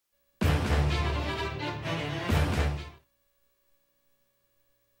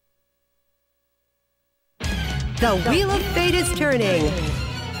The wheel of fate is turning.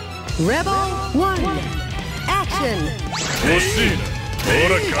 Revo 1. Action.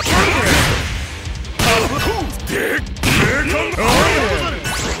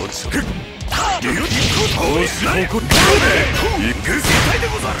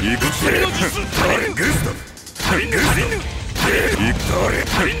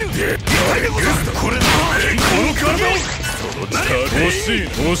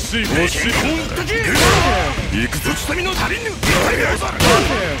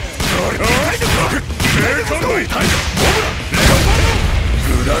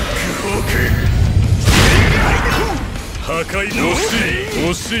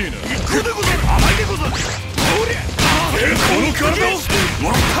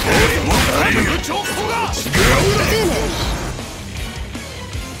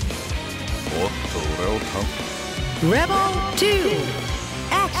 Revo 2.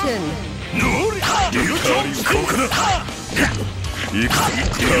 Action.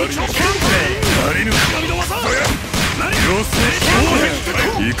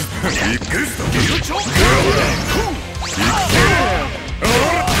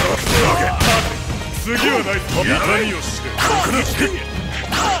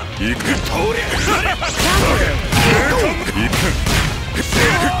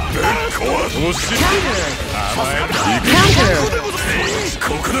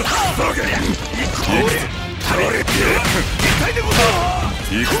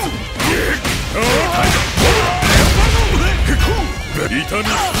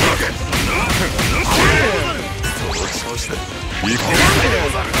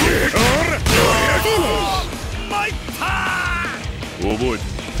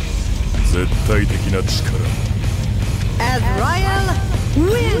 Azrael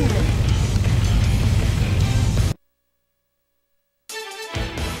win.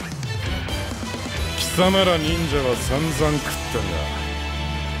 貴様ら忍者は散々食ったが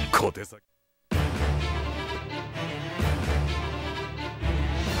小手先。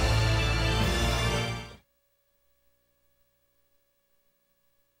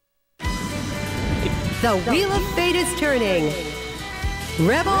The wheel of fate is turning.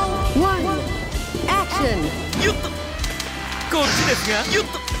 Revo 1. Action. よっとこっちですがよっ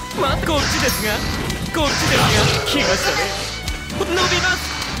とこっちですがこっちですが来ましたね。伸びます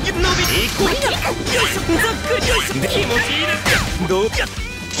伸びこいなよいしょざっくりよいしょ気持ちいいですどうや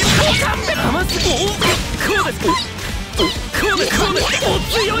余すこうですこうですお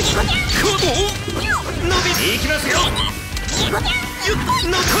強いこう伸びいきますよよっ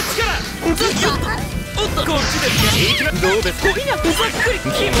のこっちからざっよっとおっとこっちですがどうですこいなざっくり気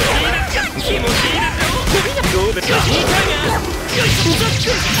持ちいいですよ気持ちいいですよこいなどうですかいいかがよいしょざっく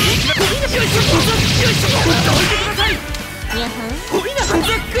りいきますこいなよいしょざっよいしょどいてくださいこいなざっ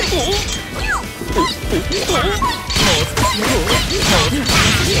くりもう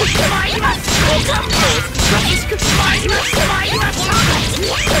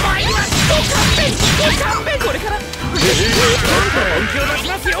参りますこれから本気を出し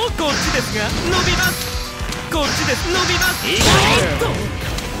ますよこっちですが伸びますこっちです伸びます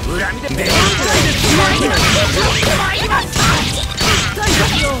恨みで参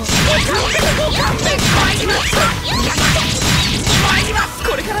ります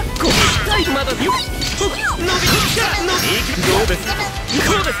これからまだよ伸びどうですかこ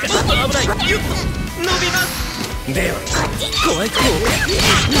うですかちょっと危ないよっと伸びますでは怖い子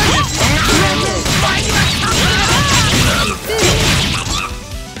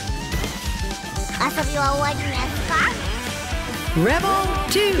遊びは終わりですか Revo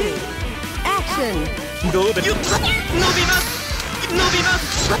 2. Action. どうですよっと伸びます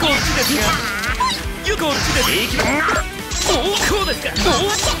こっちですがこっちですこうですか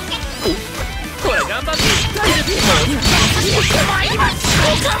これ頑張って痛いです参ります痛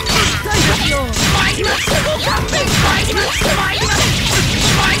いですよ参ります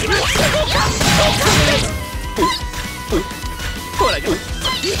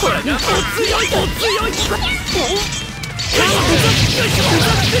ほらお強いこっち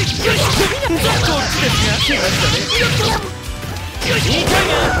ですが来ましたねよしいいかが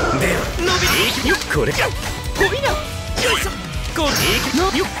では伸びよこれかこいなよいしょこっちの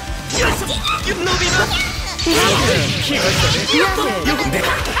よよいしょ伸びます来ましたねよっとよくでちょっ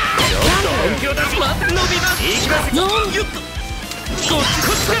と本気を出します伸びますいきますよよっとこっち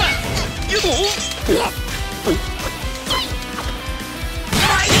からよっ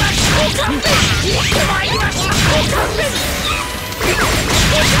参りますご勘弁参りますご勘弁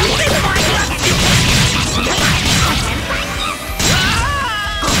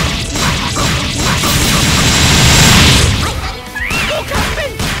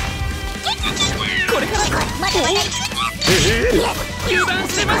これから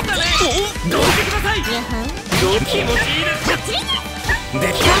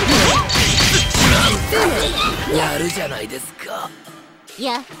やるじゃないですか。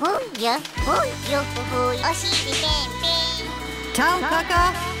やっほやっほよっほおしりペンペン。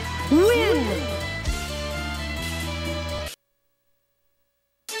taokaka win.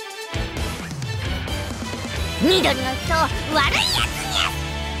 緑の人悪いやつにゃす。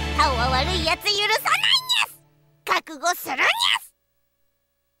顔は悪いやつ許さないにゃす。覚悟するにゃす。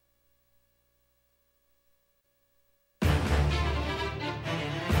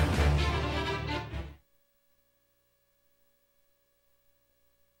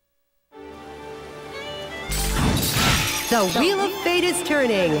The wheel of fate is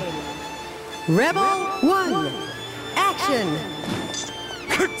turning. Rebel 1. Action.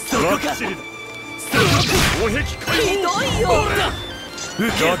 バッチリだ。お壁ひどいよ。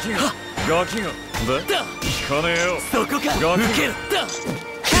ガキがで聞かねえよ。そこか。ガキ受ける。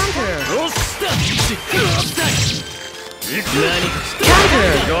Counter. よし行く。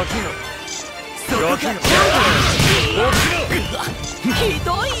Counter. ガキが起きろ。ひど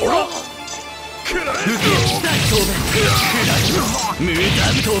いよ。くらえ。無駄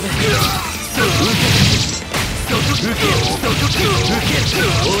答弁。よっ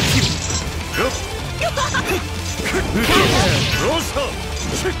どうした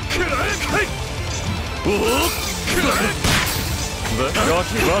くらえかい。おおくらえ。ガキ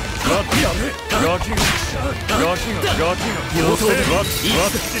やめ。ガキが要請でバッチリだ。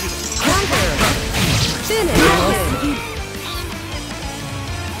Finish.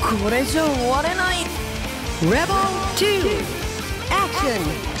 これじゃ終われない。 Rebel 2. Action. お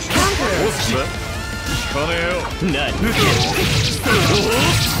Counter. っし聞かねえよ。何ガ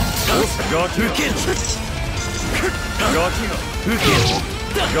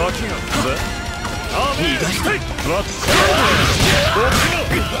キがあ逃がしたい。バッチ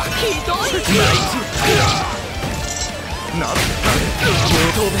リひどい。なんで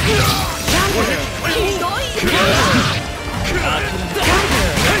ひどい。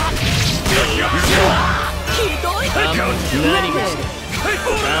ひどい。何がひ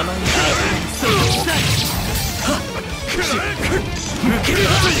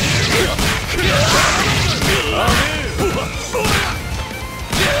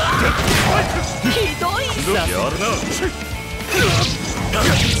どい。やるな。ど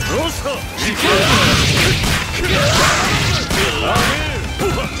うしたひ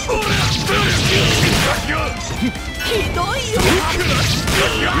どいよ。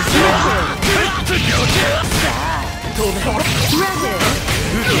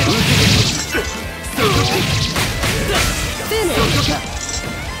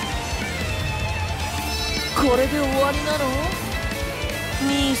これで終わりなの？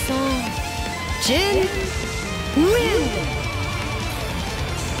兄さん。Jin win.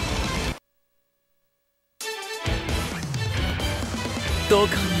 どこ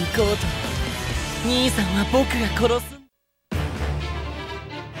に行こうと兄さんは僕が殺す。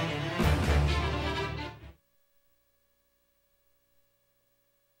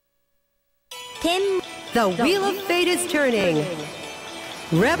The wheel of fate is turning.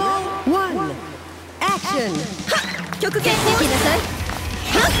 Rebel 1. Action. 曲決定きなさい。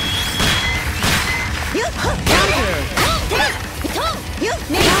よっ Counter. よっ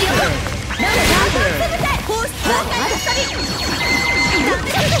メイジよ。なんだ放出破壊のサビ。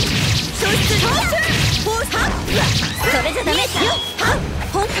消失放出それじゃダメよ。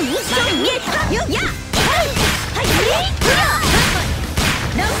本当に見えたよ。やはい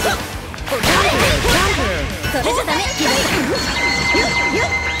ナウト。それじゃダメ。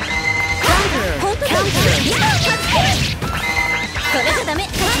本当にやそれじゃダメ。こ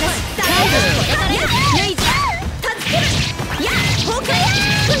れからメイジ助ける。や崩壊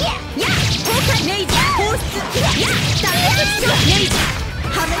や崩壊メイジ放出やダメメイジ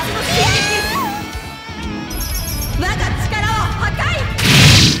破滅の攻撃。我が力を破壊。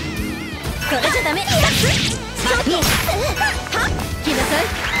それじゃダメ。ちょっとはっ来なさい。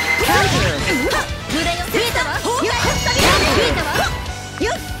無駄よ。見えたわ。見えたわ。よ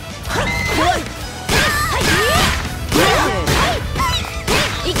っ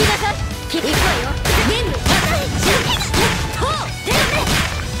行きなさい。行くわよ。ゲーム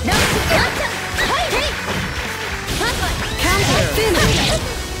ラウンド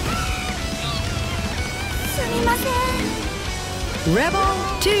すみません。 Rebel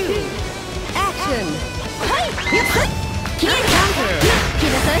 2. Action. はいよっはい消える。来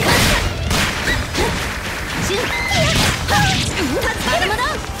なさい。シュッ助けるものは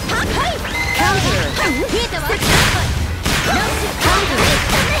い見えたわ。ラウンジ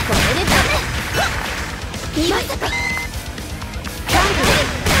これでダメ。まさかダ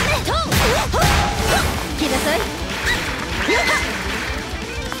メトン来なさい。よっはっ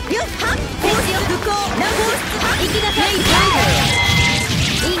よっはっページを行ラゴース行きなさい。い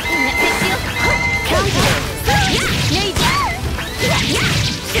いね設置よ。カウンターやレイジや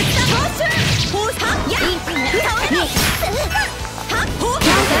セッター報酬フォースハやいいね倒れないはフォーカ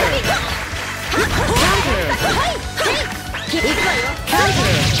ーははい行くわよ。カウンタ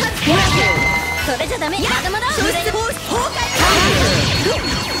ーそれじゃダメ。まだまだ消失フォース崩壊そ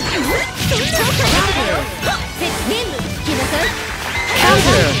んな崩壊全部来なさい。カウンタ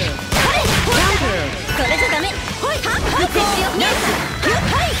ーそれじゃダメ。はいは設置よ。ミュータ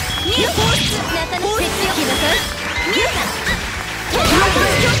はいミューフォースなかなか設置よ。来なさいミュータ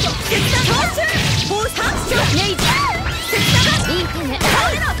セッター報酬フォースハッシュネイジセッターがいいね倒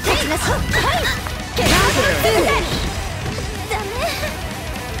れろ手なさい。はいケガーダメ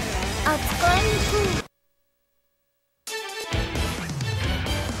扱いにくい。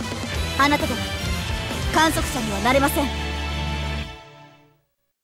あなたでは観測者にはなれません。